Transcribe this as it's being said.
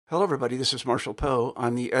Hello, everybody. This is Marshall Poe.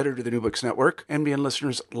 I'm the editor of the New Books Network. NBN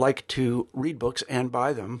listeners like to read books and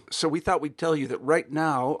buy them. So we thought we'd tell you that right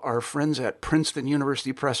now, our friends at Princeton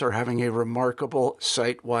University Press are having a remarkable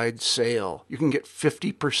site-wide sale. You can get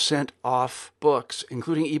 50% off books,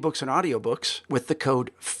 including ebooks and audiobooks, with the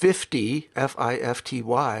code 50,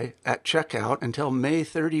 F-I-F-T-Y, at checkout until May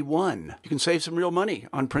 31. You can save some real money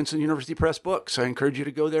on Princeton University Press books. I encourage you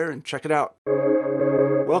to go there and check it out.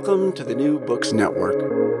 Welcome to the New Books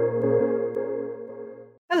Network.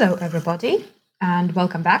 Hello, everybody, and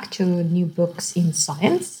welcome back to New Books in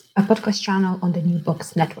Science, a podcast channel on the New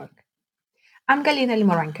Books Network. I'm Galina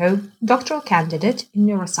Limorenko, doctoral candidate in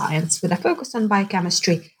neuroscience with a focus on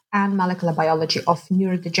biochemistry and molecular biology of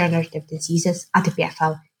neurodegenerative diseases at the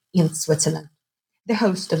EPFL in Switzerland, the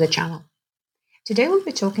host of the channel. Today we'll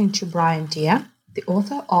be talking to Brian Deer, the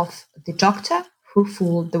author of The Doctor Who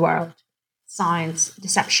Fooled the World, Science,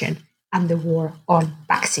 Deception, and the War on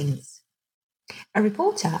Vaccines. A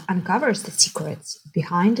reporter uncovers the secrets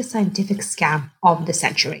behind the scientific scam of the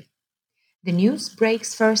century. The news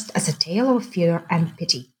breaks first as a tale of fear and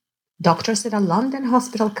pity. Doctors at a London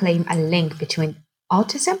hospital claim a link between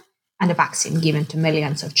autism and a vaccine given to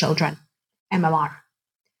millions of children, MMR.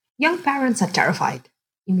 Young parents are terrified.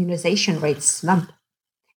 Immunization rates slump.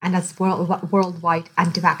 And as worldwide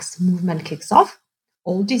anti-vax movement kicks off,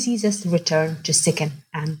 all diseases return to sicken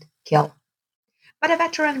and kill. But a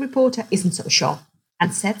veteran reporter isn't so sure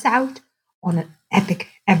and sets out on an epic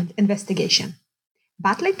investigation.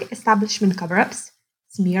 Battling establishment cover-ups,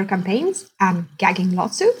 smear campaigns, and gagging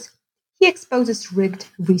lawsuits, he exposes rigged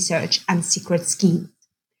research and secret schemes,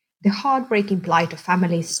 the heartbreaking plight of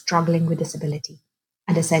families struggling with disability,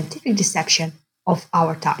 and the scientific deception of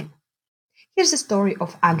our time. Here's the story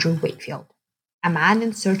of Andrew Wakefield, a man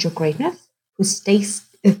in search of greatness who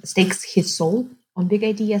stakes his soul on big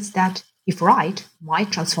ideas that, if right,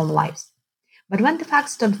 might transform lives. But when the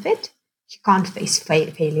facts don't fit, he can't face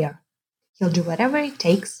failure. He'll do whatever it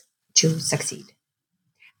takes to succeed.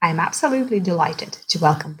 I am absolutely delighted to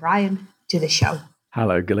welcome Brian to the show.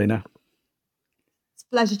 Hello, Galina. It's a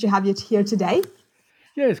pleasure to have you here today.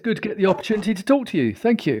 Yeah, it's good to get the opportunity to talk to you.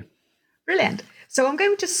 Thank you. Brilliant. So I'm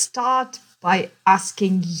going to start by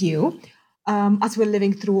asking you, as we're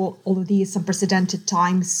living through all of these unprecedented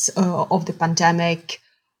times of the pandemic,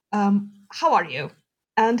 how are you?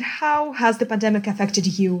 And how has the pandemic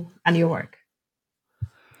affected you and your work?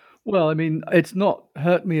 Well, I mean, it's not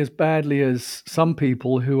hurt me as badly as some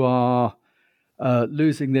people who are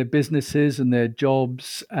losing their businesses and their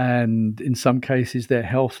jobs and in some cases their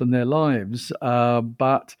health and their lives.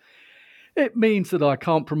 But it means that I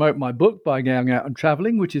can't promote my book by going out and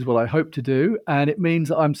traveling, which is what I hope to do. And it means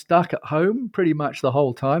that I'm stuck at home pretty much the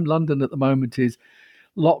whole time. London at the moment is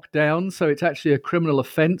locked down, so it's actually a criminal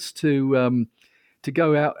offence to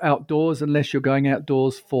go outdoors unless you're going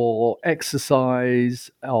outdoors for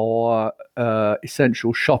exercise or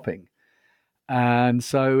essential shopping. And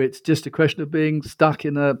so it's just a question of being stuck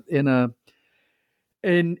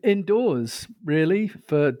indoors really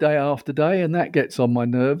for day after day, and that gets on my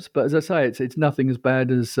nerves. But as I say, it's nothing as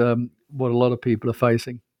bad as what a lot of people are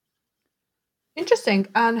facing. Interesting.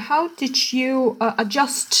 And how did you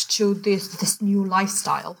adjust to this new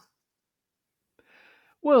lifestyle?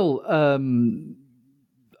 Well,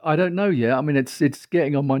 I don't know yet. I mean, it's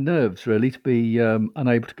getting on my nerves really to be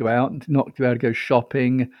unable to go out and not to be able to go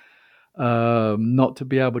shopping, not to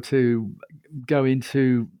be able to go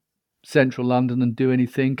into central London and do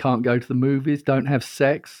anything. Can't go to the movies. Don't have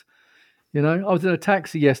sex. You know, I was in a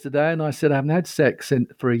taxi yesterday and I said I haven't had sex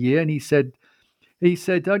for a year, and he said,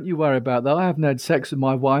 don't you worry about that. I haven't had sex with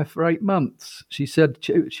my wife for 8 months. She said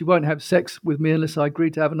she won't have sex with me unless I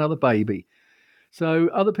agree to have another baby. So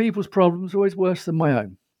other people's problems are always worse than my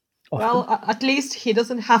own. Often. Well, at least he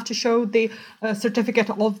doesn't have to show the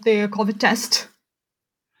certificate of the COVID test.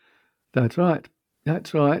 That's right. Yeah.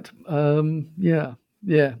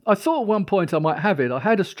 I thought at one point I might have it. I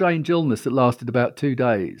had a strange illness that lasted about 2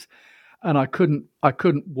 days, and I couldn't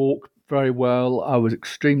walk very well. I was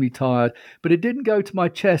extremely tired, but it didn't go to my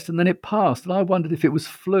chest, and then it passed, and I wondered if it was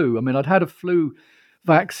flu. I mean, I'd had a flu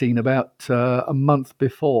vaccine about a month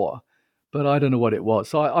before, but I don't know what it was.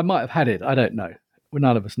 So I might have had it. I don't know. Well,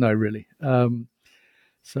 none of us know really. I mean,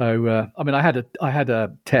 I had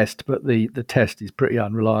a test, but the test is pretty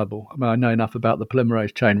unreliable. I mean, I know enough about the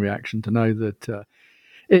polymerase chain reaction to know that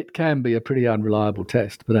it can be a pretty unreliable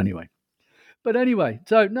test. But anyway,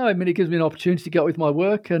 so no, I mean, it gives me an opportunity to get on with my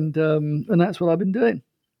work, and that's what I've been doing.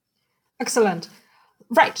 Excellent.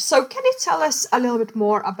 Right. So can you tell us a little bit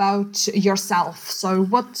more about yourself? So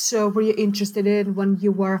what were you interested in when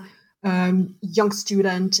you were young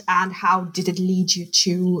student, and how did it lead you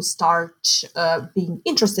to start being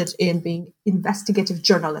interested in being investigative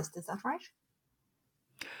journalist? Is that right?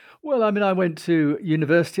 Well, I mean, I went to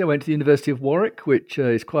university. I went to the University of Warwick, which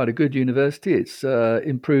is quite a good university. It's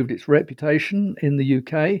improved its reputation in the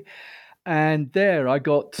UK. And there I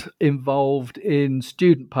got involved in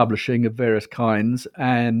student publishing of various kinds.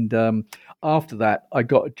 And after that, I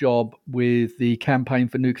got a job with the Campaign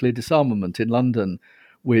for Nuclear Disarmament in London,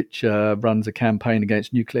 which runs a campaign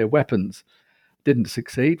against nuclear weapons. Didn't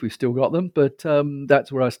succeed. We've still got them. But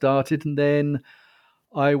that's where I started. And then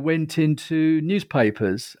I went into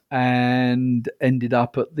newspapers and ended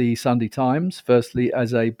up at the Sunday Times, firstly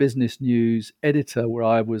as a business news editor, where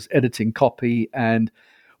I was editing copy and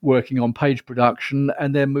working on page production,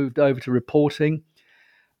 and then moved over to reporting.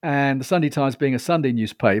 And the Sunday Times being a Sunday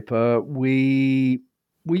newspaper, we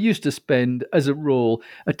used to spend, as a rule,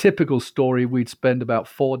 a typical story, we'd spend about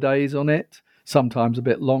 4 days on it, sometimes a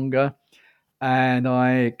bit longer. And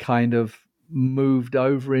I kind of moved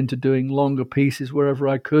over into doing longer pieces wherever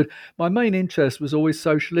I could. My main interest was always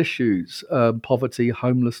social issues, poverty,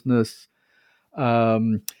 homelessness,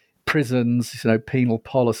 prisons, penal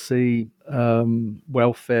policy,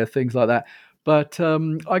 welfare, things like that. But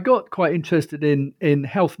I got quite interested in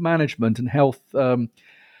health management and health,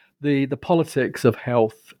 the politics of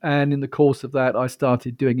health. And in the course of that, I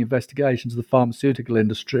started doing investigations of the pharmaceutical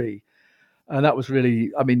industry. And that was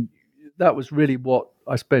really, what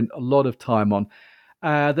I spent a lot of time on.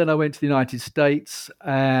 Then I went to the United States,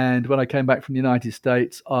 and when I came back from the United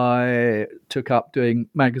States, I took up doing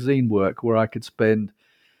magazine work, where I could spend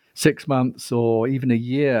 6 months or even a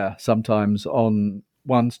year sometimes on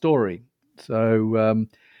one story. So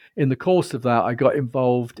in the course of that, I got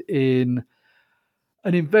involved in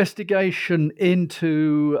an investigation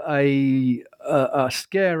into a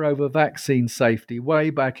scare over vaccine safety way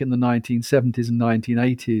back in the 1970s and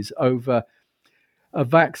 1980s over a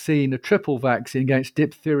vaccine, a triple vaccine against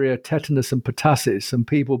diphtheria, tetanus, and pertussis. And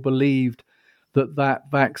people believed that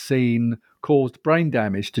vaccine caused brain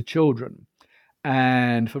damage to children.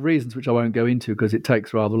 And for reasons which I won't go into because it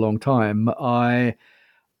takes a rather long time, I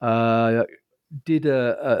did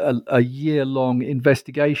a year-long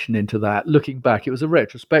investigation into that. Looking back, it was a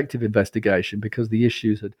retrospective investigation because the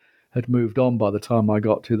issues had moved on by the time I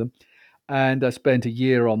got to them. And I spent a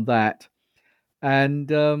year on that. And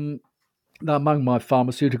among my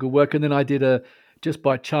pharmaceutical work, and then I did just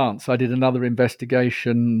by chance, I did another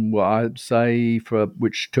investigation, I'd say,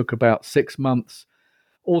 which took about 6 months,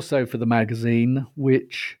 also for the magazine,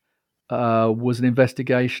 which was an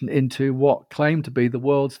investigation into what claimed to be the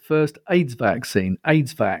world's first AIDS vaccine,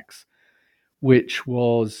 AIDSvax, which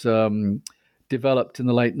was developed in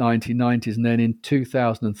the late 1990s, and then in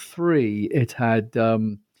 2003 it had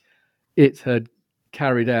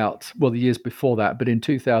carried out, well, the years before that, but in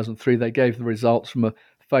 2003 they gave the results from a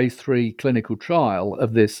phase 3 clinical trial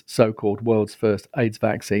of this so-called world's first AIDS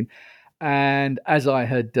vaccine. And as I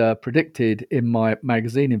had predicted in my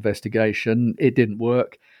magazine investigation, it didn't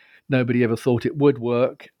work. Nobody ever thought it would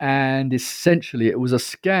work. And essentially it was a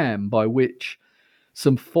scam by which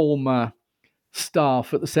some former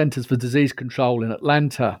staff at the Centers for Disease Control in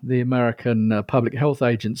Atlanta, the American public health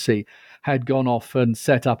agency, had gone off and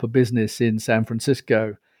set up a business in San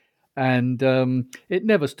Francisco. And it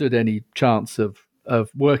never stood any chance of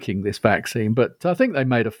working, this vaccine, but I think they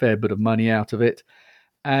made a fair bit of money out of it.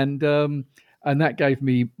 And that gave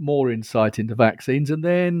me more insight into vaccines. And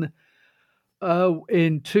then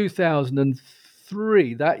in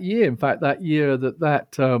 2003, that year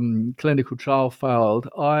that clinical trial failed,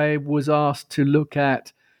 I was asked to look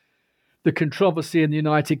at the controversy in the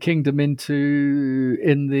United Kingdom concerning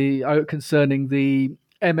the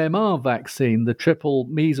MMR vaccine, the triple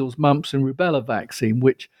measles, mumps, and rubella vaccine,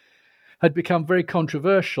 which had become very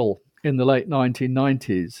controversial in the late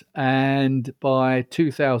 1990s. And by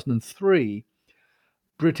 2003,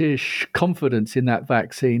 British confidence in that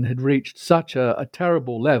vaccine had reached such a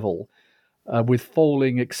terrible level, with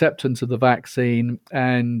falling acceptance of the vaccine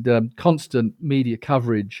and constant media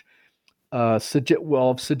coverage of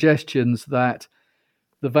suggestions that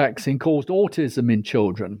the vaccine caused autism in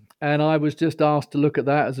children. And I was just asked to look at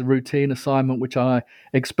that as a routine assignment, which I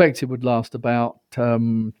expected would last about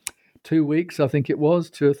 2 weeks, I think it was,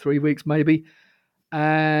 2 or 3 weeks maybe.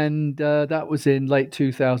 And that was in late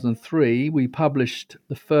 2003. We published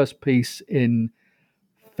the first piece in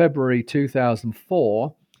February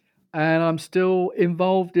 2004. And I'm still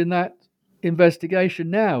involved in that investigation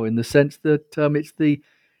now, in the sense that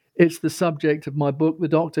it's the subject of my book, The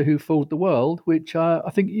Doctor Who Fooled the World, which I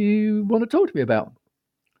think you want to talk to me about.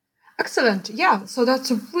 Excellent. Yeah, so that's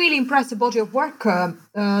a really impressive body of work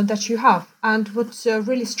that you have. And what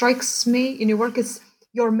really strikes me in your work is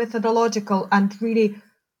your methodological and really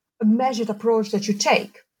measured approach that you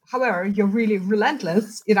take. However, you're really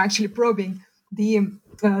relentless in actually probing the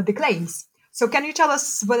claims. So, can you tell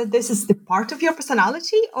us whether this is the part of your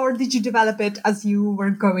personality, or did you develop it as you were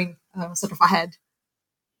going sort of ahead?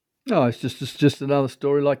 No, it's just another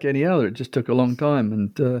story like any other. It just took a long time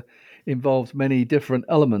and involved many different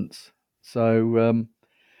elements. So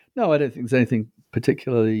no, I don't think there's anything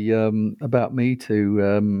particularly about me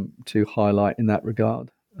to highlight in that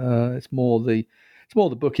regard. It's more the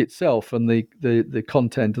book itself and the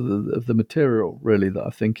content of the material really that I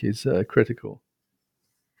think is critical.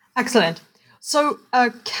 Excellent. So,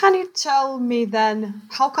 can you tell me then,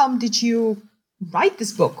 how come did you write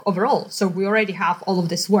this book overall? So, we already have all of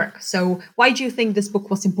this work. So, why do you think this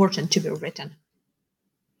book was important to be written?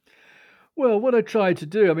 Well, what I tried to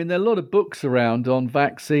do, I mean, there are a lot of books around on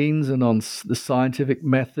vaccines and on the scientific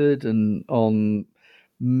method and on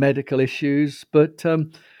medical issues, but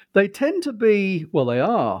they tend to be, well,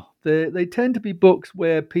 they tend to be books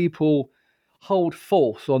where people hold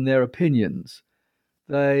forth on their opinions.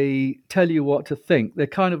 They tell you what to think. They're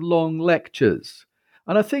kind of long lectures.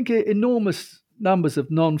 And I think enormous numbers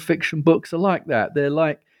of non-fiction books are like that. They're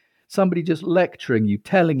like somebody just lecturing you,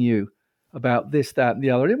 telling you about this, that, and the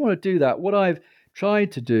other. I didn't want to do that. What I've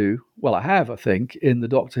tried to do, well, I have, I think, in The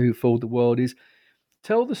Doctor Who Fooled the World, is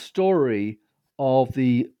tell the story of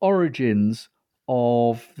the origins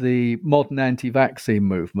of the modern anti-vaccine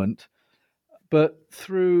movement, but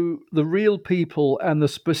through the real people and the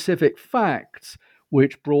specific facts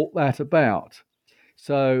which brought that about.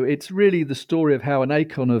 So it's really the story of how an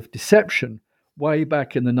acorn of deception way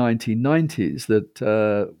back in the 1990s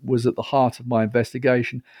that was at the heart of my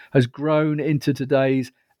investigation has grown into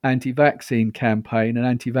today's anti-vaccine campaign and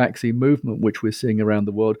anti-vaccine movement, which we're seeing around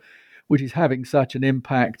the world, which is having such an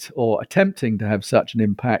impact or attempting to have such an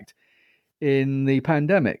impact in the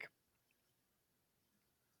pandemic.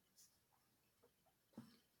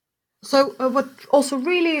 So, what also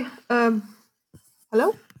really,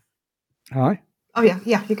 hello? Hi. Oh,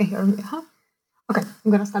 yeah, you can hear me. Huh? Okay,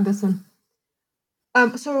 I'm gonna start this one.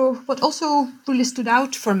 So, what also really stood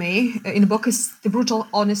out for me in the book is the brutal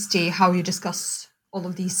honesty, how you discuss all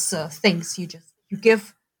of these things. You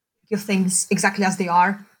give things exactly as they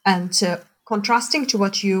are, and contrasting to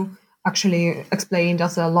what you actually explained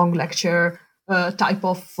as a long lecture type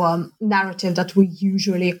of narrative that we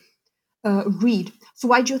usually read. So,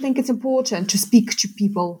 why do you think it's important to speak to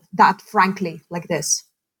people that frankly like this?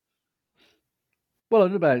 Well, I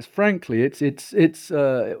don't know about it. Frankly, it's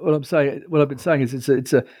what I'm saying. What I've been saying is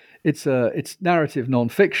it's narrative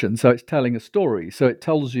nonfiction. So it's telling a story. So it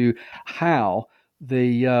tells you how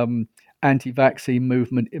the anti-vaccine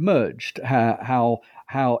movement emerged, how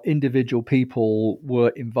individual people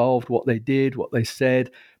were involved, what they did, what they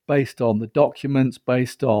said, based on the documents,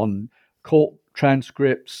 based on court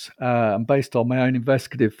transcripts, and based on my own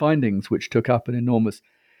investigative findings, which took up an enormous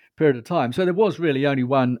period of time. So there was really only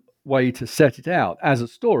one way to set it out as a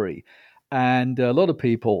story, and a lot of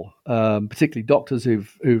people, particularly doctors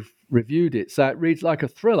who've reviewed it, say it reads like a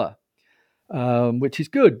thriller, which is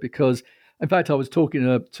good because, in fact, I was talking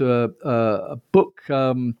to a book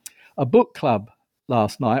club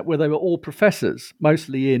last night where they were all professors,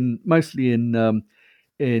 mostly in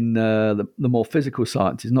the more physical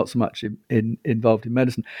sciences, not so much involved in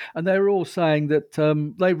medicine. And they were all saying that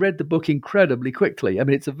they read the book incredibly quickly. I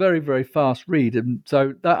mean, it's a very, very fast read. And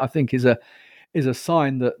so that, I think, is a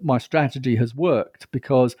sign that my strategy has worked,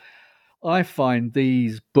 because I find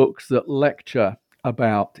these books that lecture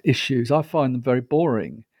about issues, I find them very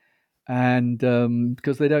boring. And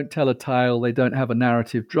because they don't tell a tale, they don't have a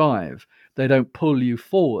narrative drive, they don't pull you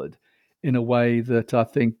forward in a way that I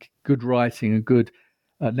think good writing and good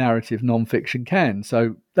narrative nonfiction can.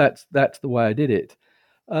 So that's the way I did it.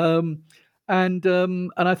 Um, and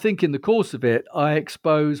I think in the course of it, I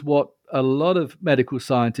expose what a lot of medical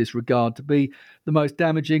scientists regard to be the most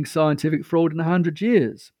damaging scientific fraud in 100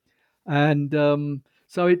 years. And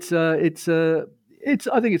so it's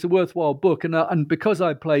I think it's a worthwhile book, and because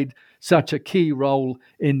I played such a key role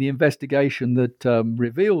in the investigation that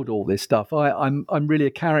revealed all this stuff, I'm really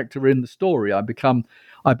a character in the story. I become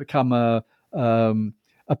a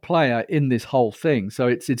player in this whole thing. So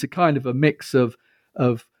it's a kind of a mix of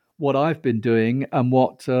what I've been doing and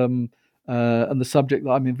what and the subject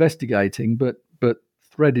that I'm investigating, but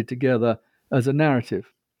threaded together as a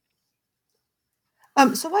narrative.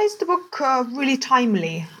 So, why is the book really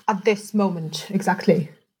timely at this moment exactly?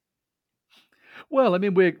 Well, I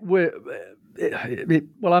mean, we're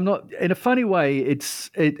I'm not, in a funny way,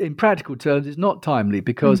 in practical terms, it's not timely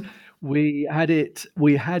because we had it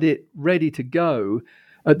ready to go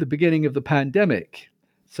at the beginning of the pandemic.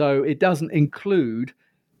 So it doesn't include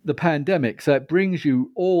the pandemic. So it brings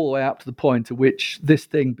you all the way up to the point at which this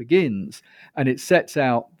thing begins, and it sets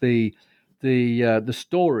out the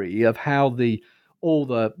story of how all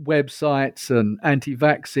the websites and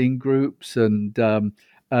anti-vaccine groups and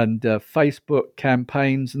Facebook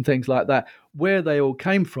campaigns and things like that, where they all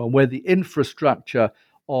came from, where the infrastructure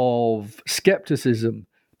of skepticism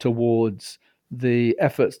towards the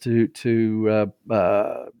efforts to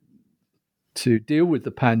deal with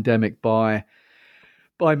the pandemic by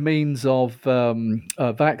means of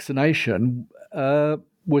vaccination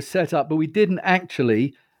was set up, but we didn't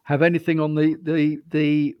actually have anything on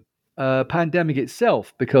the pandemic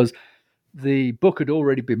itself because the book had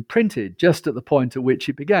already been printed just at the point at which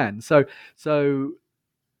it began. So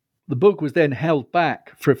the book was then held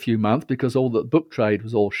back for a few months because all the book trade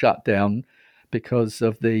was all shut down because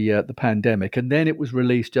of the pandemic, and then it was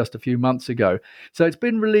released just a few months ago. So it's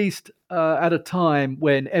been released at a time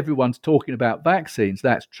when everyone's talking about vaccines.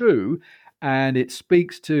 That's true, and it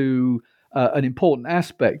speaks to an important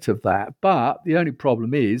aspect of that. But the only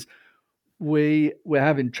problem is we're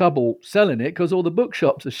having trouble selling it because all the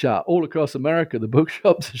bookshops are shut. All across America, the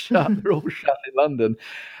bookshops are shut. They're all shut in London.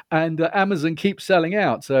 And Amazon keeps selling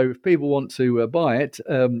out. So if people want to buy it,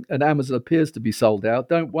 and Amazon appears to be sold out,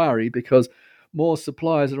 don't worry because more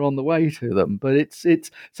suppliers are on the way to them. But it's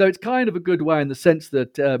kind of a good way in the sense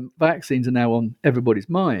that vaccines are now on everybody's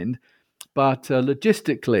mind. But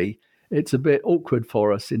logistically, it's a bit awkward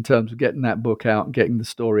for us in terms of getting that book out and getting the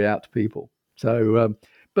story out to people. So...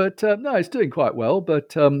 But no, it's doing quite well,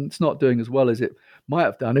 but it's not doing as well as it might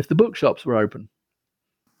have done if the bookshops were open.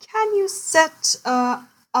 Can you set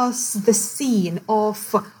us the scene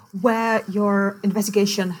of where your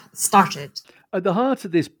investigation started? At the heart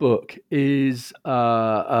of this book is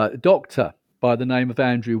a doctor by the name of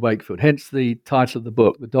Andrew Wakefield, hence the title of the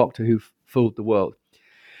book, The Doctor Who Fooled the World.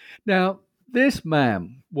 Now, this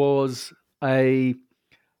man was an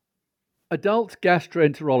adult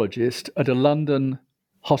gastroenterologist at a London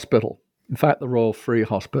hospital, in fact, the Royal Free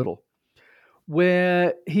Hospital,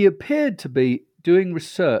 where he appeared to be doing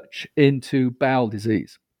research into bowel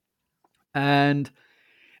disease. And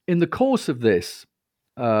in the course of this,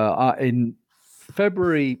 in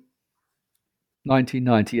February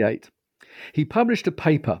 1998, he published a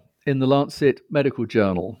paper in the Lancet Medical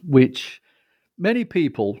Journal, which many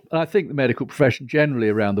people, and I think the medical profession generally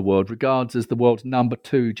around the world, regards as the world's number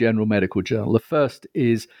 2 general medical journal. The first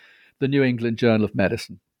is the New England Journal of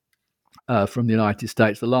Medicine from the United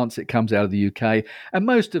States. The Lancet comes out of the UK, and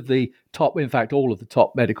most of the top, in fact, all of the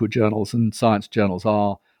top medical journals and science journals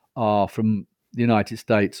are from the United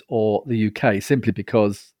States or the UK, simply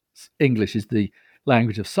because English is the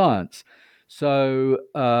language of science. So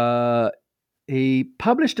he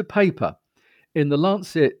published a paper in the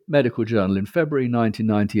Lancet Medical Journal in February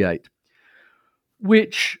 1998,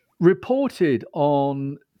 which reported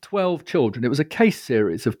on 12 children. It was a case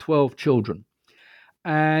series of 12 children.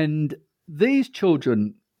 And these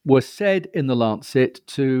children were said in the Lancet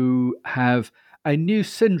to have a new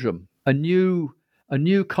syndrome, a new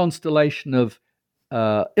constellation of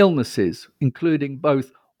illnesses, including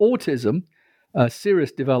both autism, a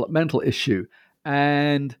serious developmental issue,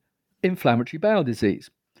 and inflammatory bowel disease.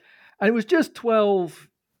 And it was just 12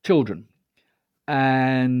 children.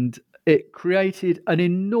 And it created an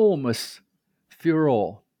enormous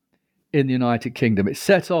furore in the United Kingdom. It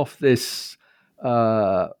set off this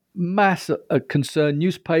mass concern.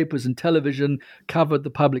 Newspapers and television covered the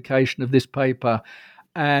publication of this paper,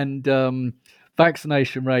 and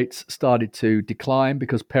vaccination rates started to decline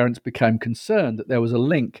because parents became concerned that there was a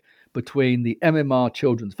link between the MMR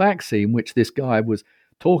children's vaccine, which this guy was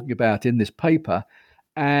talking about in this paper,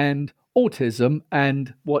 and autism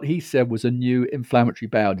and what he said was a new inflammatory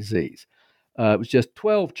bowel disease. It was just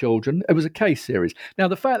 12 children. It was a case series. Now,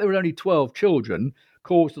 the fact there were only 12 children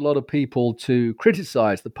caused a lot of people to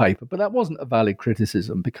criticize the paper, but that wasn't a valid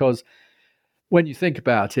criticism because when you think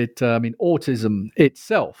about it, autism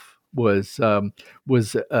itself was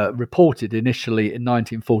reported initially in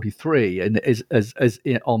 1943 and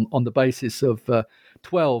on the basis of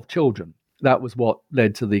 12 children. That was what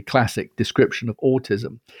led to the classic description of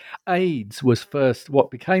autism. AIDS was first, what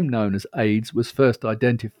became known as AIDS, was first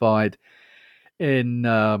identified in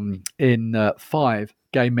 5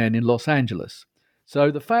 gay men in Los Angeles. So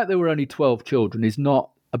the fact there were only 12 children is not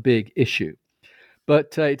a big issue.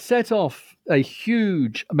 But it set off a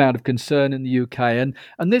huge amount of concern in the UK.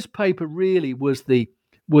 And this paper really was,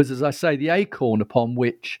 as I say, the acorn upon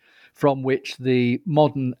which from which the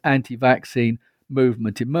modern anti-vaccine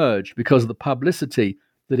movement emerged because of the publicity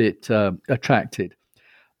that it attracted.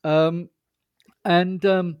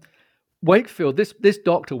 Wakefield, this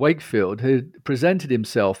Dr. Wakefield, who presented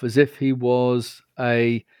himself as if he was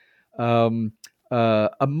a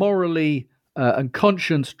morally and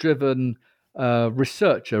conscience-driven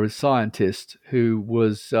researcher, a scientist who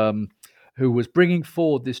was bringing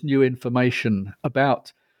forward this new information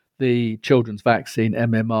about the children's vaccine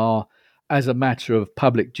MMR as a matter of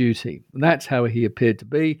public duty, and that's how he appeared to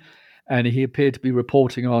be. And he appeared to be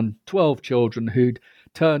reporting on 12 children who'd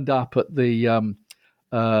turned up at the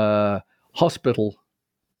hospital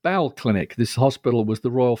bowel clinic. This hospital was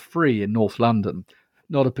the Royal Free in North London,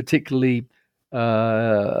 not a particularly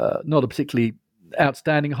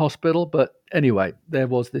outstanding hospital, but anyway, there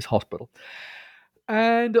was this hospital.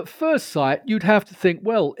 And at first sight, you'd have to think,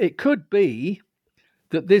 well, it could be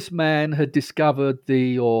that this man had discovered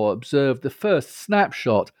or observed the first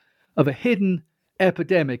snapshot of a hidden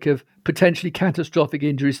epidemic of potentially catastrophic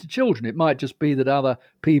injuries to children. It might just be that other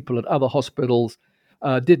people at other hospitals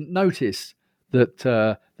didn't notice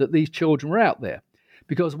that these children were out there.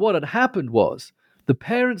 Because what had happened was the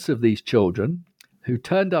parents of these children who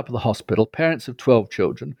turned up at the hospital, parents of 12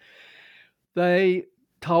 children, they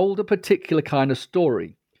told a particular kind of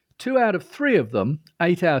story. 2 out of 3 of them,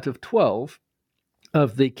 8 out of 12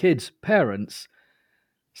 of the kids' parents,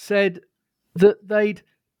 said that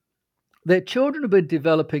their children had been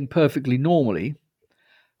developing perfectly normally,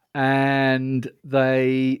 and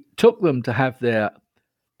they took them to have their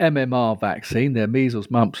MMR vaccine, their measles,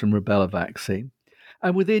 mumps, and rubella vaccine.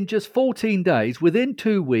 And within just 14 days, within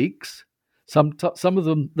 2 weeks, some of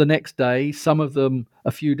them the next day, some of them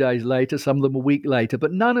a few days later, some of them a week later,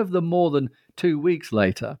 but none of them more than 2 weeks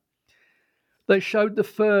later, they showed the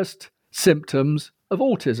first symptoms of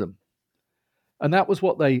autism. And that was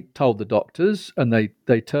what they told the doctors, and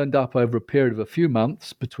they turned up over a period of a few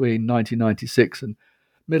months between 1996 and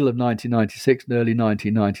middle of 1996 and early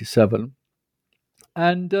 1997.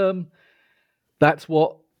 And that's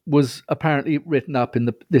what was apparently written up in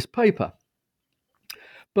this paper.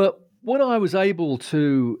 But what I was able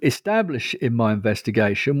to establish in my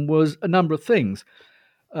investigation was a number of things,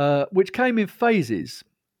 which came in phases.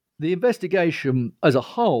 The investigation as a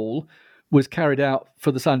whole was carried out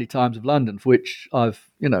for the Sunday Times of London, for which I've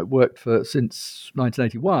worked for since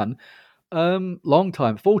 1981, long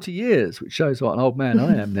time, 40 years, which shows what an old man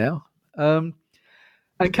I am now. And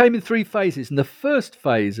it came in 3 phases. And the first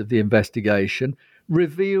phase of the investigation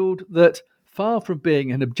revealed that far from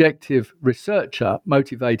being an objective researcher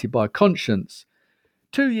motivated by conscience,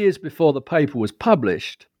 2 years before the paper was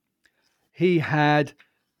published, he had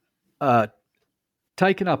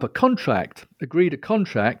taken up agreed a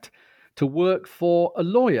contract to work for a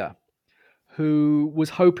lawyer who was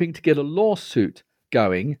hoping to get a lawsuit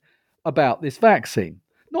going about this vaccine.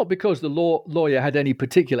 Not because the lawyer had any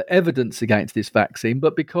particular evidence against this vaccine,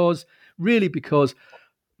 but because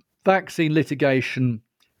vaccine litigation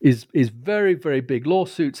is very, very big.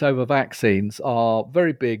 Lawsuits over vaccines are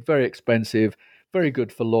very big, very expensive, very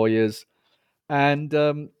good for lawyers.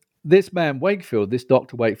 And this man Wakefield, this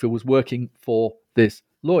Dr. Wakefield, was working for this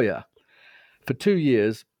lawyer for 2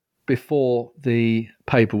 years before the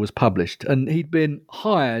paper was published. And he'd been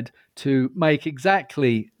hired to make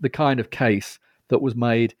exactly the kind of case that was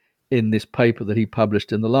made in this paper that he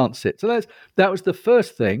published in The Lancet. So that was the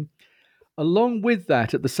first thing. Along with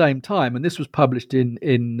that, at the same time, and this was published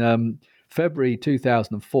in February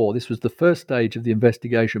 2004, this was the first stage of the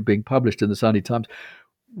investigation being published in the Sunday Times,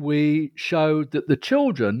 we showed that the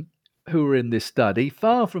children who were in this study,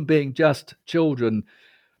 far from being just children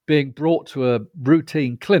being brought to a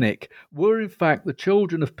routine clinic, were in fact the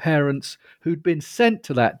children of parents who'd been sent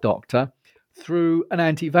to that doctor through an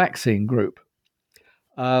anti-vaccine group.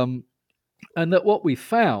 And that what we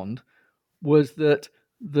found was that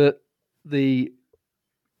the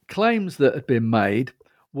claims that had been made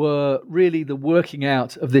were really the working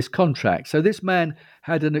out of this contract. So this man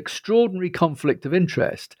had an extraordinary conflict of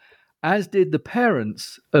interest, as did the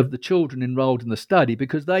parents of the children enrolled in the study,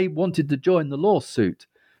 because they wanted to join the lawsuit.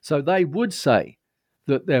 So they would say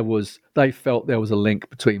that they felt there was a link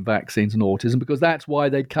between vaccines and autism, because that's why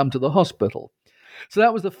they'd come to the hospital. So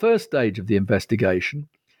that was the first stage of the investigation.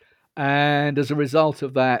 And as a result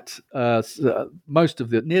of that,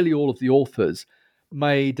 nearly all of the authors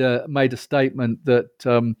made a statement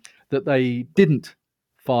that they didn't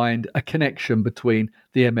find a connection between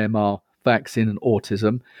the MMR vaccine and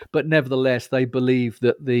autism, but nevertheless they believed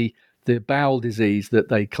that the bowel disease that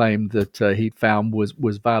they claimed that he'd found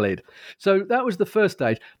was valid. So that was the first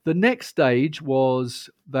stage. The next stage was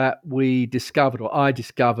that I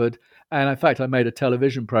discovered and in fact, I made a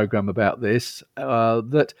television program about this.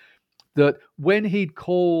 That when he'd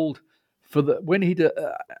called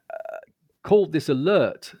called this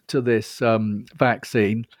alert to this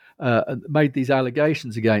vaccine, made these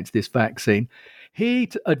allegations against this vaccine, he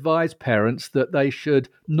advised parents that they should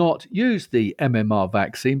not use the MMR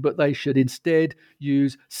vaccine, but they should instead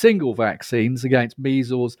use single vaccines against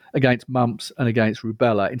measles, against mumps, and against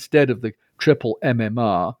rubella instead of the triple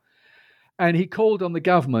MMR. And he called on the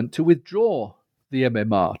government to withdraw the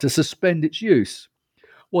MMR, to suspend its use.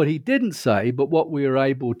 What he didn't say, but what we were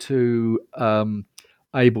able to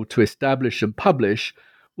establish and publish,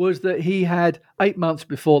 was that he had, 8 months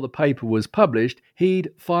before the paper was published, he'd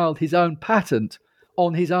filed his own patent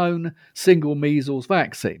on his own single measles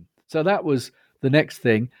vaccine. So that was the next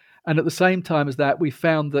thing. And at the same time as that, we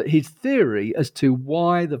found that his theory as to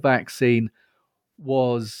why the vaccine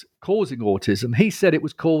was causing autism, he said it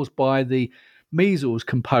was caused by the measles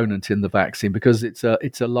component in the vaccine because it's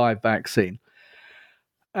a live vaccine.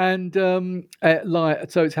 And so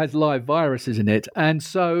it has live viruses in it. And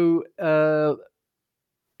so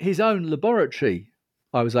his own laboratory,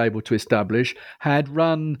 I was able to establish, had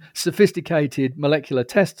run sophisticated molecular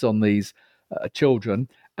tests on these children,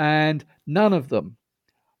 and none of them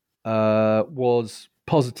was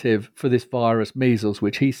positive for this virus, measles,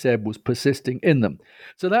 which he said was persisting in them.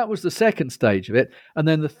 So that was the second stage of it. And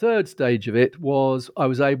then the third stage of it was I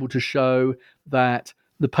was able to show that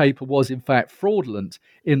the paper was in fact fraudulent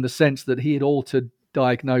in the sense that he had altered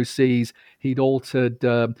diagnoses, he'd altered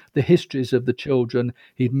the histories of the children,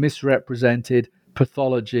 he'd misrepresented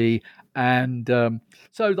pathology, and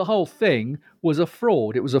so the whole thing was a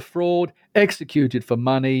fraud. It was a fraud executed for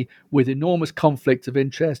money with enormous conflicts of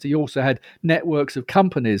interest. He also had networks of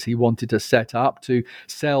companies he wanted to set up to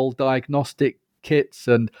sell diagnostic kits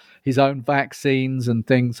and his own vaccines and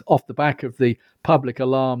things off the back of the public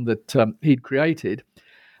alarm that he'd created.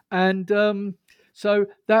 And so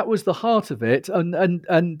that was the heart of it, and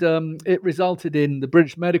it resulted in the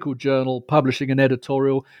British Medical Journal publishing an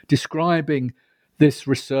editorial describing this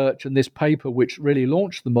research and this paper, which really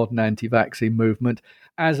launched the modern anti-vaccine movement,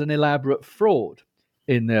 as an elaborate fraud,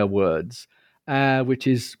 in their words, which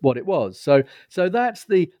is what it was. So that's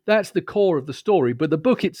the core of the story. But the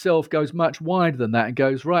book itself goes much wider than that and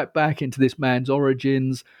goes right back into this man's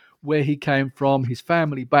origins, where he came from, his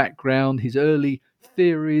family background, his early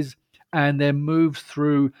theories, and then moves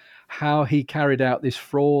through how he carried out this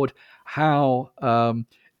fraud, how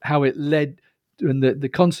it led and the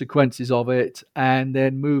consequences of it, and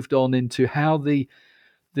then moved on into how the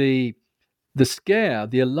scare,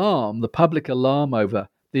 the alarm, the public alarm over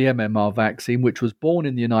the MMR vaccine, which was born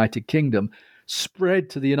in the United Kingdom, spread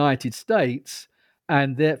to the United States,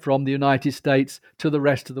 and then from the United States to the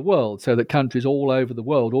rest of the world, so that countries all over the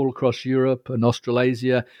world, all across Europe and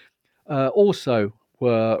Australasia, also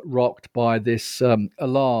were rocked by this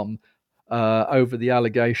alarm over the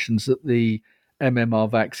allegations that the MMR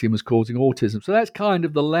vaccine was causing autism. So that's kind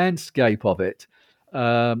of the landscape of it,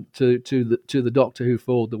 to the Doctor Who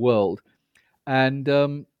fooled the world, and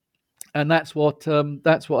that's what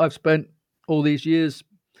I've spent all these years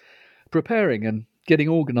preparing and getting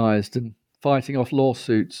organised and fighting off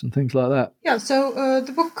lawsuits and things like that. Yeah. So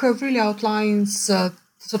the book really outlines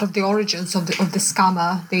sort of the origins of the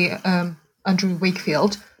scammer, the Andrew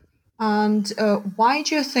Wakefield, and why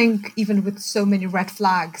do you think, even with so many red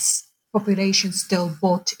flags, population still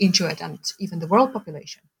bought into it, and even the world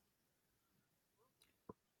population?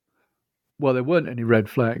 Well, there weren't any red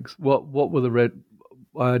flags. What were the red?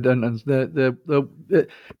 I don't understand.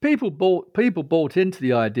 People bought into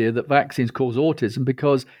the idea that vaccines cause autism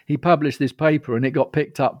because he published this paper and it got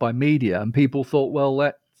picked up by media, and people thought, well,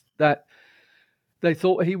 that they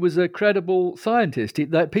thought he was a credible scientist.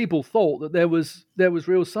 That people thought that there was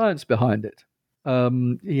real science behind it.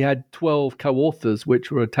 He had 12 co-authors which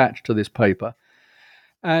were attached to this paper,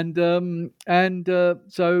 and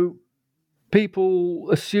so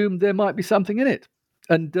people assumed there might be something in it.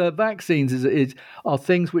 And vaccines are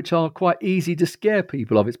things which are quite easy to scare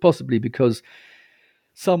people of. It's possibly because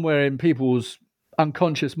somewhere in people's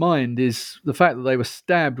unconscious mind is the fact that they were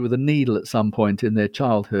stabbed with a needle at some point in their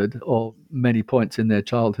childhood, or many points in their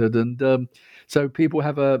childhood, and so people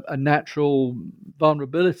have a natural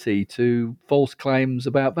vulnerability to false claims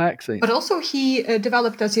about vaccines. But also he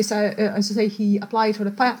developed, as you say, he applied for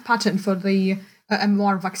the patent for the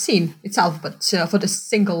MMR vaccine itself, but for the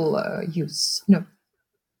single use. No.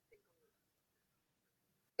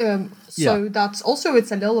 So that's also,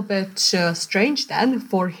 it's a little bit strange then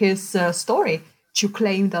for his story to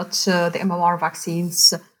claim that the MMR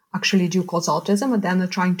vaccines actually do cause autism, and then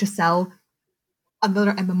trying to sell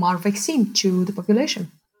another MMR vaccine to the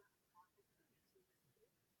population.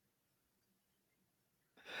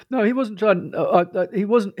 No, he wasn't trying. He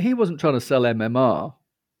wasn't trying to sell MMR.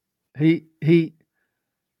 He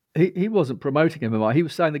wasn't promoting MMR. He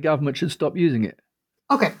was saying the government should stop using it.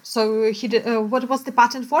 Okay, so he did. What was the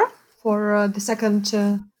patent for the second?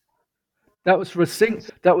 That was for a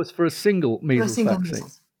single measles vaccine.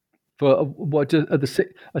 Measles. For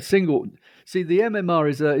a single. See, the MMR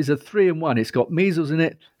is a 3-in-1. It's got measles in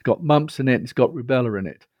it, it's got mumps in it, it's got rubella in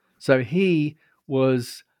it. So he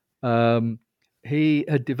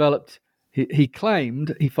had developed. He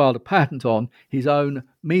claimed he filed a patent on his own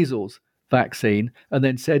measles vaccine, and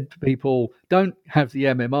then said to people, "Don't have the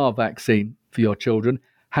MMR vaccine for your children.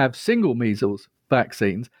 Have single measles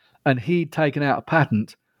vaccines." And he'd taken out a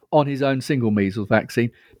patent on his own single measles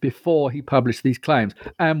vaccine before he published these claims,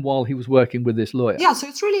 and while he was working with this lawyer. Yeah, so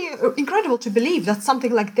it's really incredible to believe that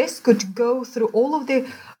something like this could go through all of the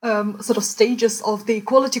sort of stages of the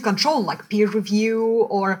quality control, like peer review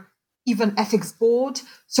or even ethics board.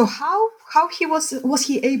 So how was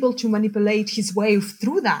he able to manipulate his way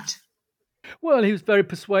through that? Well, he was a very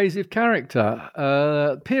persuasive character.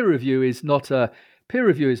 Peer review is not a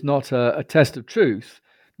test of truth.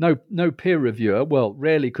 No peer reviewer. Well,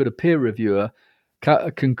 rarely could a peer reviewer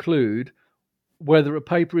conclude whether a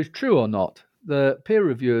paper is true or not. The peer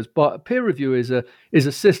review is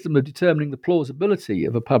a system of determining the plausibility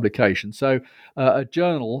of a publication. So, a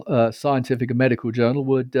journal, a scientific and medical journal,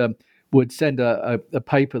 would send a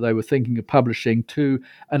paper they were thinking of publishing to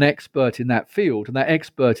an expert in that field, and that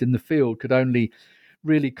expert in the field could only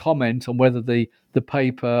really comment on whether the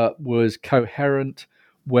paper was coherent,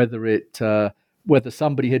 whether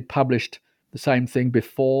somebody had published the same thing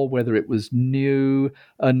before, whether it was new,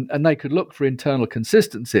 and they could look for internal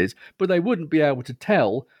consistencies, but they wouldn't be able to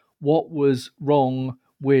tell what was wrong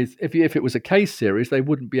with, if it was a case series, they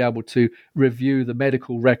wouldn't be able to review the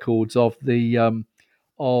medical records of the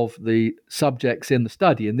subjects in the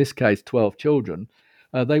study, in this case 12 children.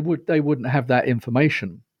 They wouldn't have that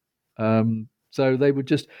information. So they would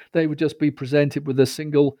just be presented with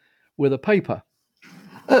a paper.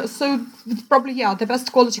 So probably, the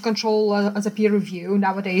best quality control as a peer review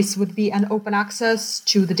nowadays would be an open access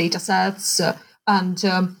to the data sets and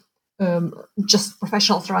just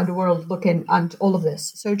professionals around the world looking and all of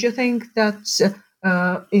this. So do you think that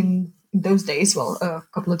in those days, a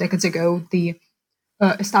couple of decades ago, the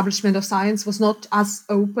establishment of science was not as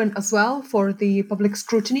open as well for the public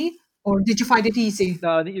scrutiny? Or did you find it easy?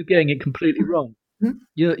 No, I think you're getting it completely wrong. Mm-hmm.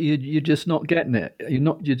 You're just not getting it.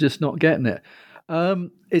 You're just not getting it.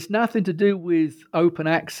 It's nothing to do with open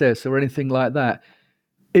access or anything like that.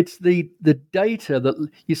 It's the data that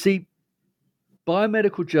you see.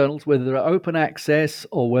 Biomedical journals, whether they're open access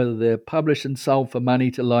or whether they're published and sold for money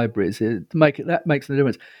to libraries, that makes no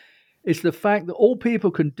difference. It's the fact that all people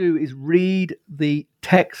can do is read the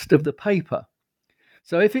text of the paper.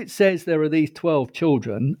 So if it says there are these 12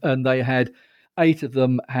 children and they had 8 of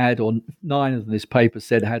them had, or 9 of them, this paper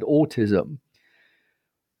said, had autism,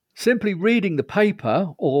 simply reading the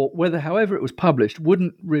paper, or however it was published,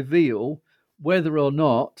 wouldn't reveal whether or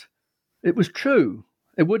not it was true.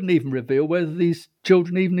 It wouldn't even reveal whether these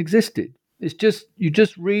children even existed. It's just, you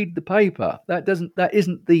just read the paper. That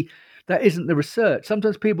isn't the research.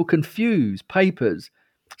 Sometimes people confuse papers,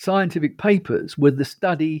 scientific papers, with the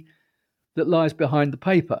study that lies behind the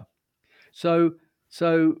paper. So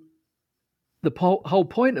the whole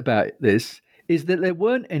point about this is that there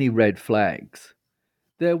weren't any red flags.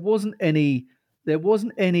 There wasn't any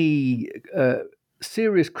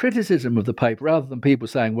serious criticism of the paper, rather than people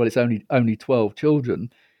saying, well, it's only 12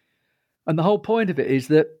 children. And the whole point of it is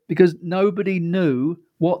that because nobody knew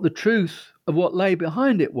what the truth of what lay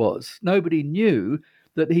behind it was. Nobody knew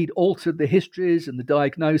that he'd altered the histories and the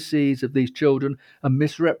diagnoses of these children and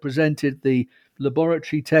misrepresented the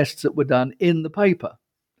laboratory tests that were done in the paper.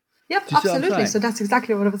 Yep, absolutely. So that's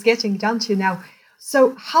exactly what I was getting down to now.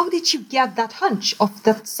 So how did you get that hunch of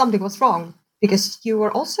that something was wrong? Because you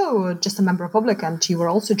were also just a member of public and you were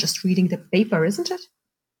also just reading the paper, isn't it?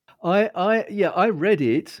 I read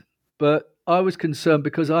it, but I was concerned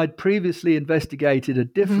because I'd previously investigated a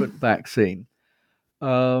different vaccine.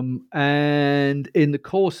 And in the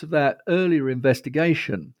course of that earlier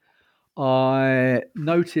investigation, I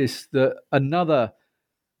noticed that another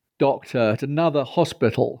doctor at another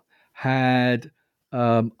hospital had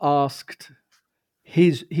asked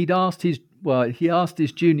his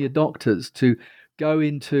junior doctors to go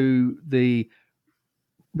into the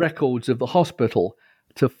records of the hospital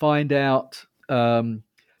to find out. I'd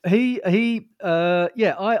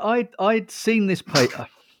seen this paper.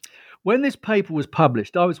 When this paper was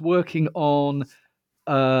published, I was working on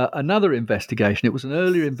another investigation. It was an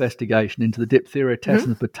earlier investigation into the diphtheria,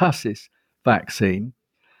 tetanus, pertussis vaccine.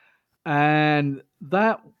 And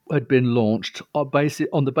that had been launched on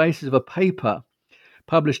the basis of a paper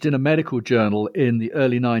published in a medical journal in the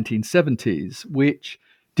early 1970s, which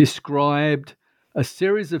described a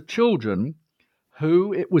series of children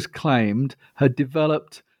who it was claimed had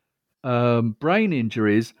developed brain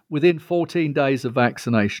injuries within 14 days of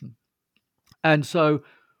vaccination. And so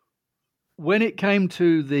when it came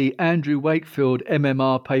to the Andrew Wakefield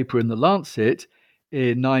MMR paper in The Lancet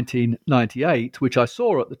in 1998, which I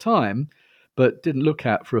saw at the time, but didn't look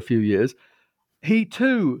at for a few years, he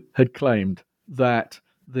too had claimed that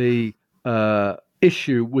the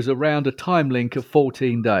issue was around a time link of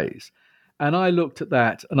 14 days. And I looked at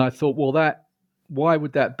that and I thought, well, why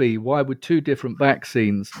would that be? Why would two different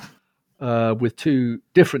vaccines with two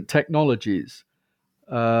different technologies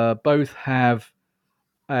both have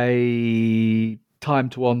a time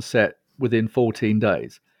to onset within 14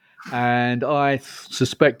 days? And I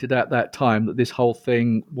suspected at that time that this whole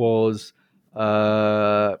thing was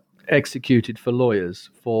executed for lawyers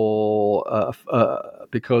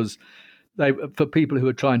because for people who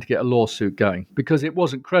are trying to get a lawsuit going, because it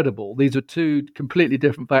wasn't credible. These are two completely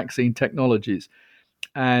different vaccine technologies.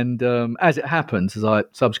 And as it happens, as I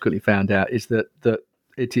subsequently found out, is that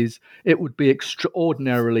it would be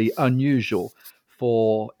extraordinarily unusual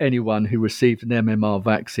for anyone who received an MMR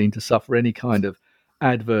vaccine to suffer any kind of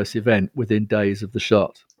adverse event within days of the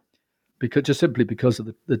shot, simply because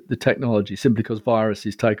of the technology, simply because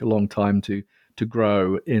viruses take a long time to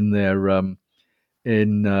grow in their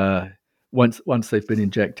once they've been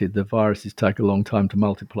injected, the viruses take a long time to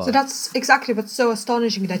multiply. So that's exactly what's so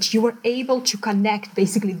astonishing, that you were able to connect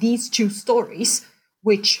basically these two stories,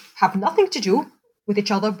 which have nothing to do with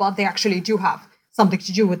each other, but they actually do have something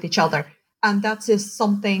to do with each other. And that is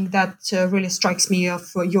something that really strikes me of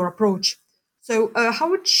your approach. So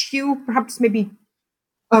how would you perhaps maybe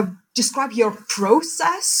describe your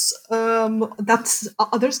process that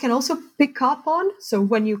others can also pick up on? So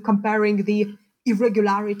when you're comparing the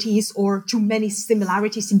irregularities or too many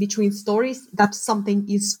similarities in between stories, that something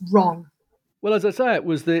is wrong. Well, as I say, it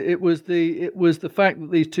was the fact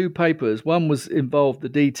that these two papers, one was involved the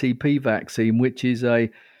DTP vaccine, which is and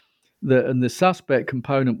the suspect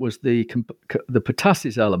component was the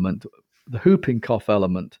pertussis element, the whooping cough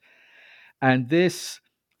element, and this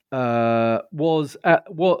this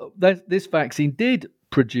vaccine did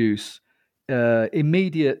produce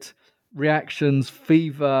immediate reactions,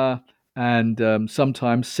 fever, and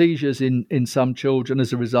sometimes seizures in some children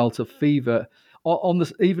as a result of fever,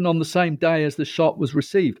 even on the same day as the shot was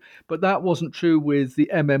received. But that wasn't true with the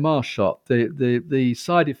MMR shot. The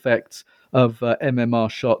side effects of MMR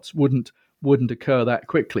shots wouldn't occur that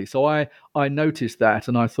quickly. So I noticed that,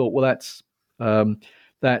 and I thought, well,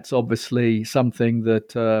 that's obviously something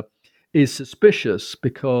that is suspicious,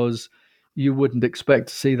 because you wouldn't expect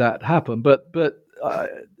to see that happen. But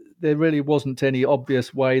there really wasn't any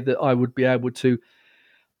obvious way that I would be able to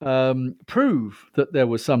prove that there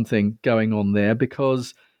was something going on there,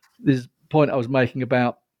 because this point I was making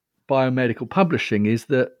about biomedical publishing is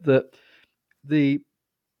that the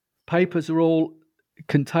papers are all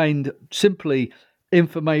contained simply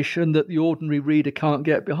information that the ordinary reader can't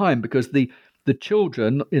get behind, because the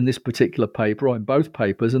children in this particular paper, or in both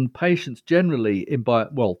papers, and patients generally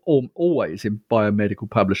always in biomedical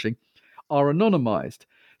publishing, are anonymized.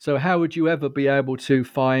 So how would you ever be able to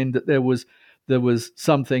find that there was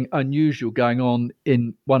something unusual going on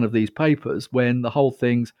in one of these papers when the whole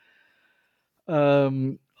thing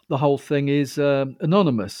is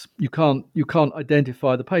anonymous? You can't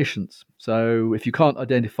identify the patients. So if you can't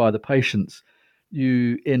identify the patients,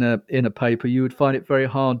 you in a paper, you would find it very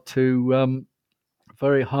hard to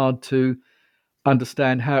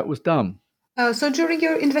understand how it was done. So during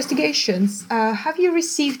your investigations, have you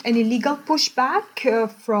received any legal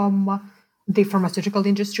pushback from the pharmaceutical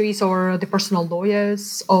industries or the personal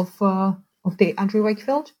lawyers of the Andrew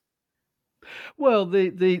Wakefield? Well,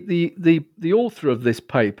 the author of this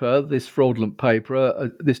paper, this fraudulent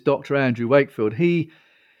paper, this Dr. Andrew Wakefield, he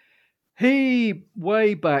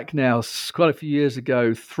way back now, quite a few years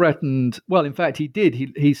ago, threatened. Well, in fact, he did.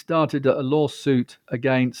 He started a lawsuit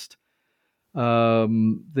against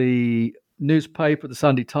the newspaper, the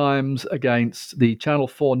Sunday Times, against the Channel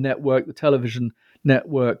 4 network, the television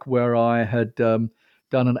network, where I had done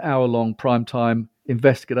an hour-long primetime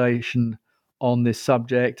investigation on this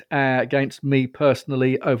subject, against me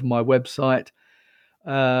personally over my website.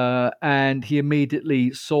 And he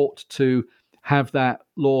immediately sought to have that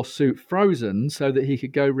lawsuit frozen so that he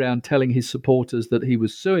could go around telling his supporters that he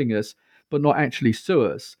was suing us, but not actually sue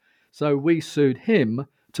us. So we sued him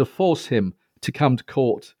to force him to come to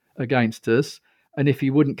court against us, And if he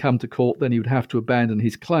wouldn't come to court, then he would have to abandon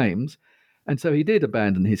his claims. And so he did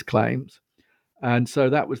abandon his claims. And so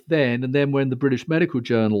that was then. And then when the British Medical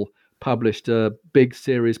Journal published a big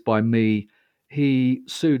series by me, he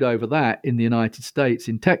sued over that in the United States,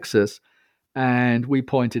 in Texas. And we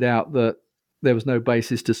pointed out that there was no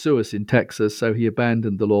basis to sue us in Texas. So he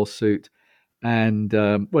abandoned the lawsuit. And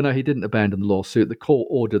he didn't abandon the lawsuit. The court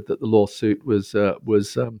ordered that the lawsuit was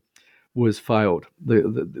failed.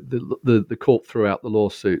 The court threw out the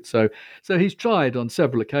lawsuit. So he's tried on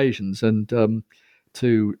several occasions and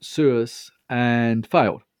to sue us and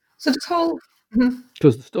failed. So this whole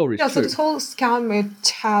because the story is true. So this whole scam, it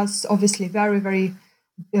has obviously very, very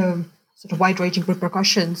sort of wide-ranging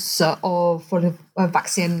repercussions for the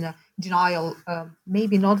vaccine denial.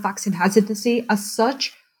 Maybe not vaccine hesitancy as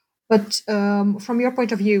such, but from your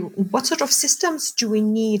point of view, what sort of systems do we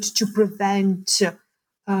need to prevent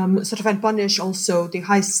and punish also the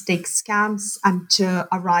high-stakes scams and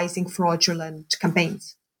arising fraudulent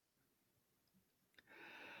campaigns?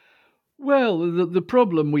 Well, the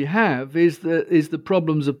problem we have is the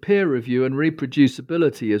problems of peer review and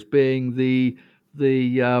reproducibility as being the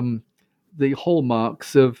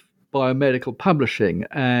hallmarks of biomedical publishing.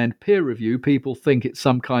 And peer review, people think it's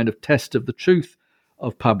some kind of test of the truth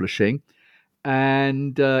of publishing,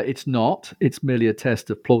 and it's not. It's merely a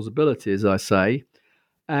test of plausibility, as I say.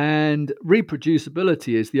 And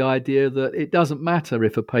reproducibility is the idea that it doesn't matter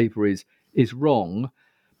if a paper is wrong,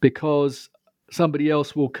 because somebody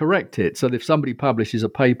else will correct it. So if somebody publishes a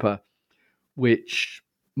paper which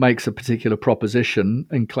makes a particular proposition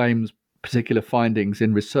and claims particular findings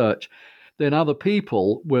in research, then other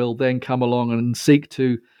people will then come along and seek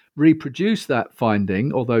to reproduce that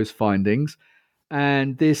finding or those findings.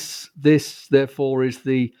 And this therefore is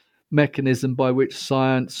the mechanism by which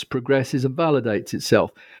science progresses and validates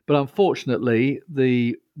itself. But unfortunately,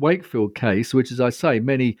 the Wakefield case, which, as I say,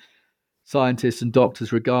 many scientists and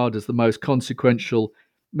doctors regard as the most consequential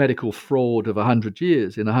medical fraud of 100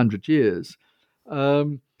 years,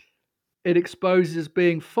 it exposes as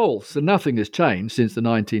being false. And nothing has changed since the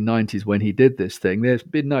 1990s when he did this thing. There's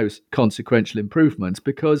been no consequential improvements,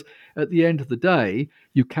 because at the end of the day,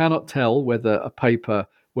 you cannot tell whether a piece of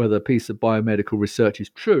biomedical research is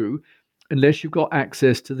true unless you've got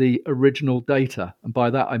access to the original data. And by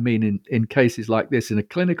that, I mean in cases like this, in a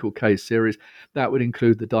clinical case series, that would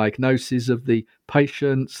include the diagnoses of the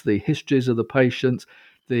patients, the histories of the patients,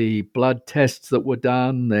 the blood tests that were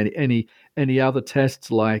done, and any other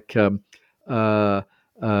tests like biopsies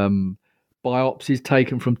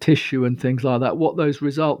taken from tissue and things like that, what those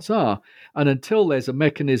results are. And until there's a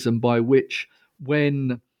mechanism by which,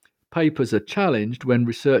 when papers are challenged, when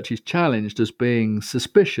research is challenged as being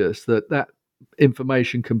suspicious, that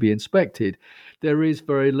information can be inspected, there is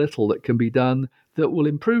very little that can be done that will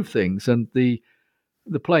improve things. And the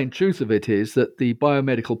plain truth of it is that the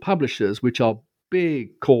biomedical publishers, which are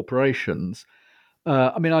big corporations,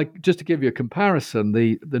 just to give you a comparison,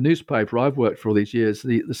 the newspaper I've worked for all these years,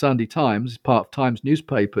 the Sunday Times, is part of Times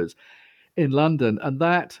newspapers in London, and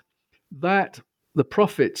that the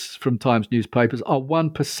profits from Times newspapers are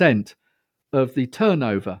 1% of the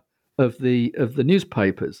turnover of the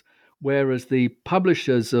newspapers, whereas the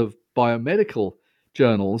publishers of biomedical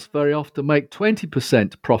journals very often make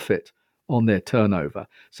 20% profit on their turnover.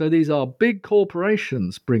 So these are big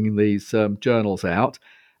corporations bringing these journals out,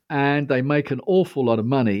 and they make an awful lot of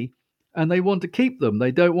money, and they want to keep them.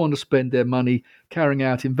 They don't want to spend their money carrying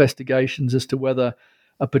out investigations as to whether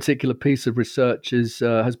a particular piece of research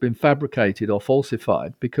has been fabricated or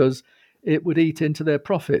falsified, because it would eat into their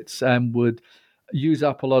profits and would use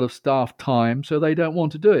up a lot of staff time, so they don't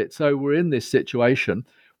want to do it. So we're in this situation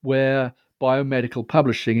where biomedical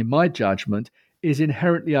publishing, in my judgment, is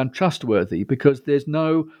inherently untrustworthy, because there's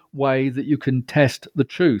no way that you can test the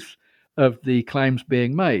truth of the claims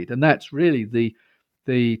being made. And that's really the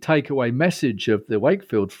takeaway message of the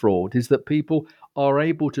Wakefield fraud, is that people are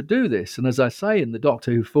able to do this. And as I say in The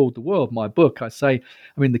Doctor Who Fooled the World, my book, I say,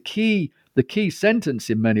 the key sentence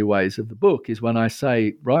in many ways of the book is when I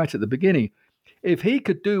say right at the beginning, if he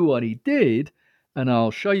could do what he did, and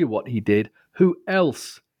I'll show you what he did, who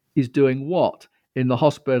else is doing what in the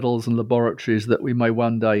hospitals and laboratories that we may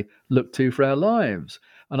one day look to for our lives?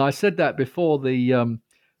 And I said that before the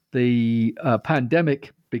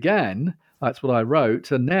pandemic began. That's what I wrote.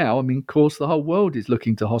 And now, of course, the whole world is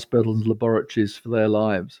looking to hospitals and laboratories for their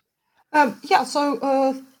lives.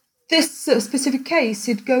 This specific case,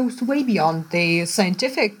 it goes way beyond the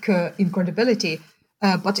scientific incredibility,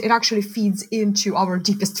 but it actually feeds into our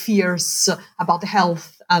deepest fears about the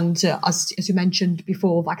health. And as you mentioned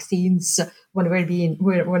before, vaccines, when we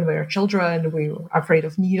were children, we were afraid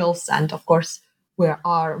of needles. And of course, we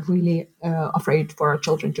are really afraid for our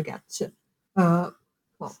children to get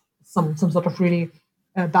some sort of really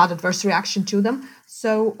bad adverse reaction to them.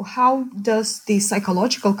 So how does the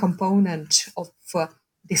psychological component of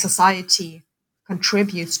the society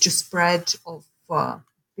contributes to spread of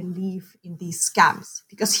belief in these scams?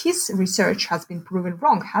 Because his research has been proven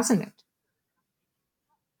wrong, hasn't it?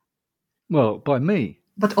 Well, by me.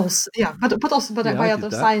 But also, Yeah, by I other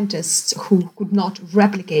did that. scientists who could not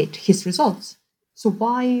replicate his results. So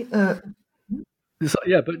why? But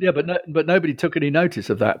nobody took any notice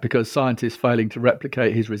of that because scientists failing to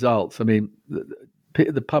replicate his results. I mean,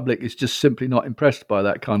 the public is just simply not impressed by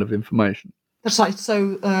that kind of information. That's right.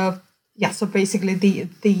 So so basically,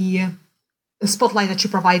 the spotlight that you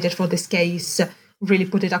provided for this case really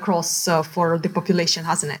put it across for the population,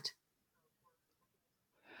 hasn't it?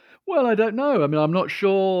 Well, I don't know. I mean, I'm not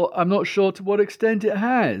sure. I'm not sure to what extent it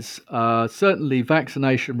has. Certainly,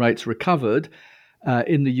 vaccination rates recovered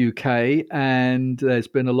in the UK, and there's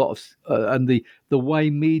been a lot of and the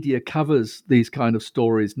way media covers these kind of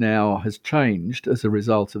stories now has changed as a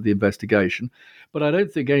result of the investigation. But I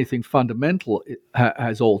don't think anything fundamental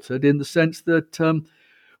has altered in the sense that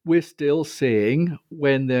we're still seeing,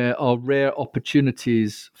 when there are rare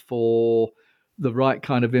opportunities for the right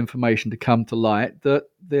kind of information to come to light, that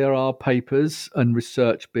there are papers and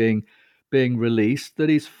research being released that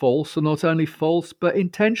is false, or not only false but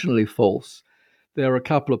intentionally false. There are a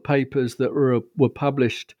couple of papers that were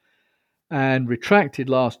published and retracted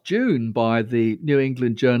last June by the New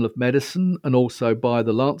England Journal of Medicine and also by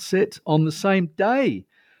the Lancet on the same day.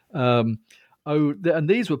 And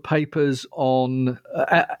these were papers on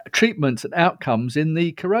treatments and outcomes in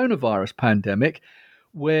the coronavirus pandemic,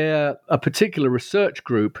 where a particular research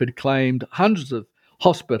group had claimed hundreds of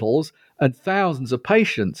hospitals and thousands of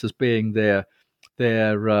patients as being their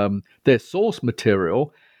source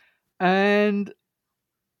material. And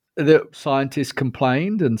the scientists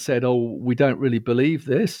complained and said, "Oh, we don't really believe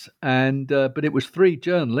this." And but it was three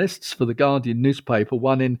journalists for the Guardian newspaper,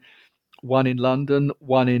 one in London,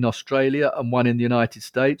 one in Australia, and one in the United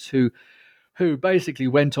States, who basically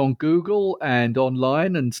went on Google and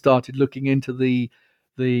online and started looking into the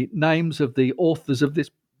names of the authors of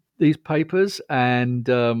these papers and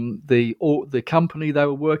the company they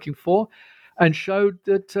were working for, and showed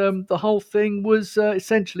that the whole thing was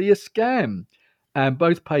essentially a scam. And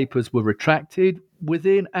both papers were retracted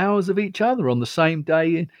within hours of each other on the same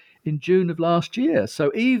day in June of last year.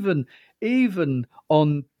 So even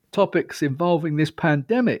on topics involving this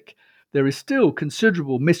pandemic, there is still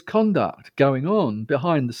considerable misconduct going on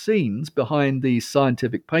behind the scenes, behind these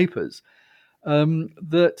scientific papers,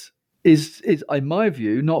 that is, in my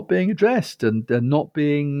view, not being addressed and not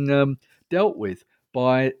being dealt with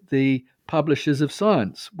by the publishers of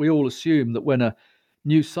science. We all assume that when a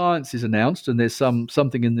new science is announced and there's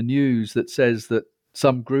something in the news that says that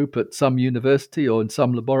some group at some university or in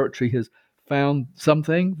some laboratory has found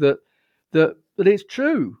something, that it's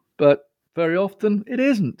true, but very often it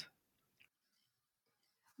isn't.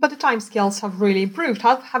 But the timescales have really improved,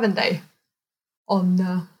 haven't they?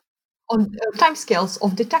 On timescales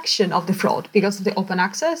of detection of the fraud, because of the open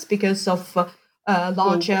access, because of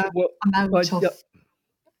larger amount of.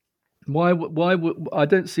 Why would I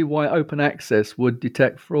don't see why open access would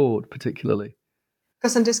detect fraud particularly?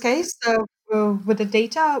 Because in this case, with the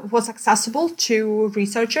data was accessible to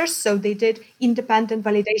researchers, so they did independent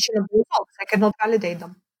validation of the results. I cannot validate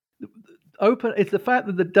them. It's the fact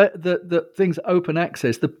that the things open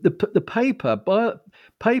access.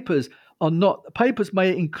 Papers are not. Papers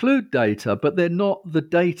may include data, but they're not the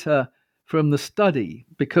data from the study,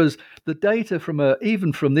 because the data from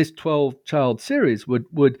even from this 12-child series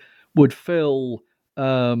would fill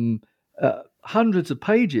hundreds of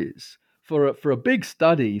pages. For a big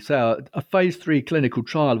study, so a phase 3 clinical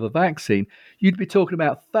trial of a vaccine, you'd be talking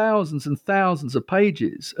about thousands and thousands of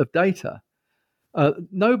pages of data.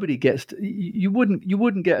 Nobody gets you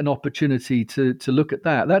wouldn't get an opportunity to look at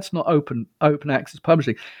that. That's not open access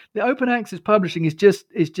publishing. The open access publishing is just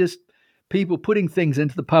people putting things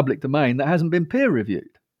into the public domain that hasn't been peer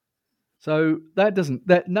reviewed. So there's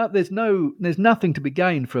nothing to be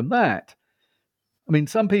gained from that. I mean,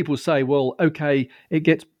 some people say, well, okay,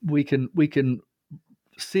 we can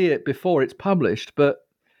see it before it's published, but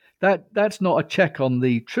that's not a check on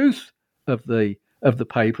the truth of the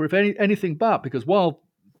paper, if anything but, because while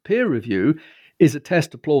peer review is a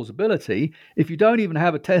test of plausibility, if you don't even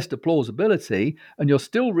have a test of plausibility and you're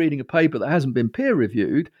still reading a paper that hasn't been peer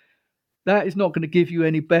reviewed, that is not going to give you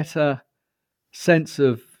any better sense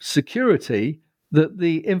of security that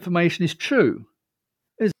the information is true.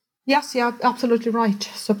 Yes, yeah, absolutely right.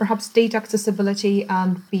 So perhaps data accessibility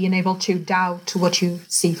and being able to doubt what you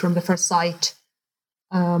see from the first sight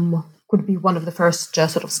could be one of the first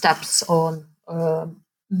sort of steps on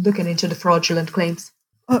looking into the fraudulent claims.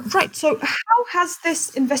 Right. So, how has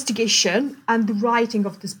this investigation and the writing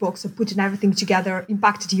of this book, so putting everything together,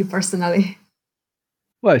 impacted you personally?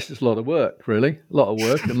 Well, it's just a lot of work, really. A lot of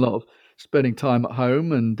work and a lot of spending time at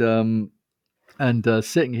home and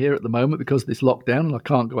sitting here at the moment because of this lockdown and I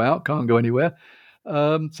can't go out, can't go anywhere.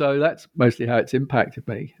 So that's mostly how it's impacted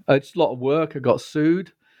me. It's a lot of work. I got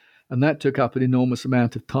sued, and that took up an enormous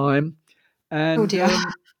amount of time. Oh And dear.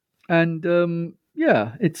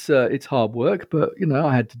 yeah, it's hard work, but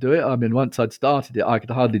I had to do it. I mean, once I'd started it, I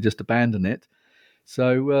could hardly just abandon it.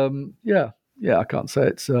 So yeah, I can't say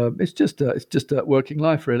it's just a working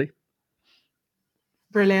life, really.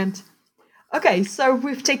 Brilliant. Okay, so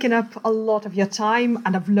we've taken up a lot of your time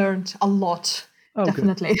and I've learned a lot, Oh, good,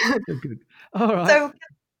 definitely. good, good. All right.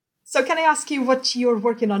 So can I ask you what you're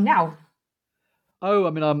working on now? Oh, I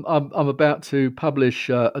mean, I'm about to publish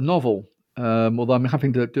a novel, although I'm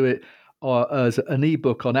having to do it as an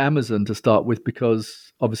ebook on Amazon to start with,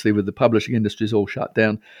 because obviously with the publishing industries all shut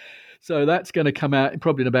down. So that's going to come out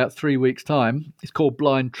probably in about 3 weeks' time. It's called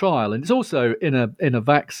Blind Trial, and it's also in a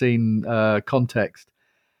vaccine context,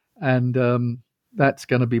 and that's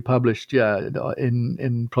going to be published,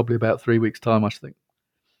 in probably about 3 weeks' time, I think.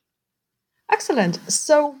 Excellent.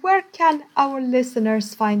 So where can our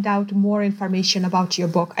listeners find out more information about your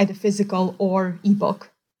book, either physical or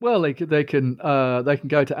ebook? Well, they can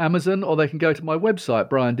go to Amazon, or they can go to my website,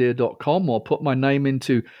 briandeer.com, or put my name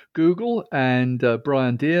into Google and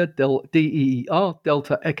Brian Deer, DEER,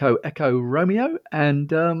 Delta Echo Echo Romeo, and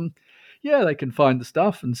they can find the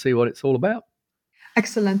stuff and see what it's all about.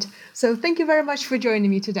 Excellent. So thank you very much for joining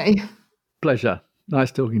me today. Pleasure.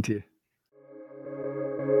 Nice talking to you.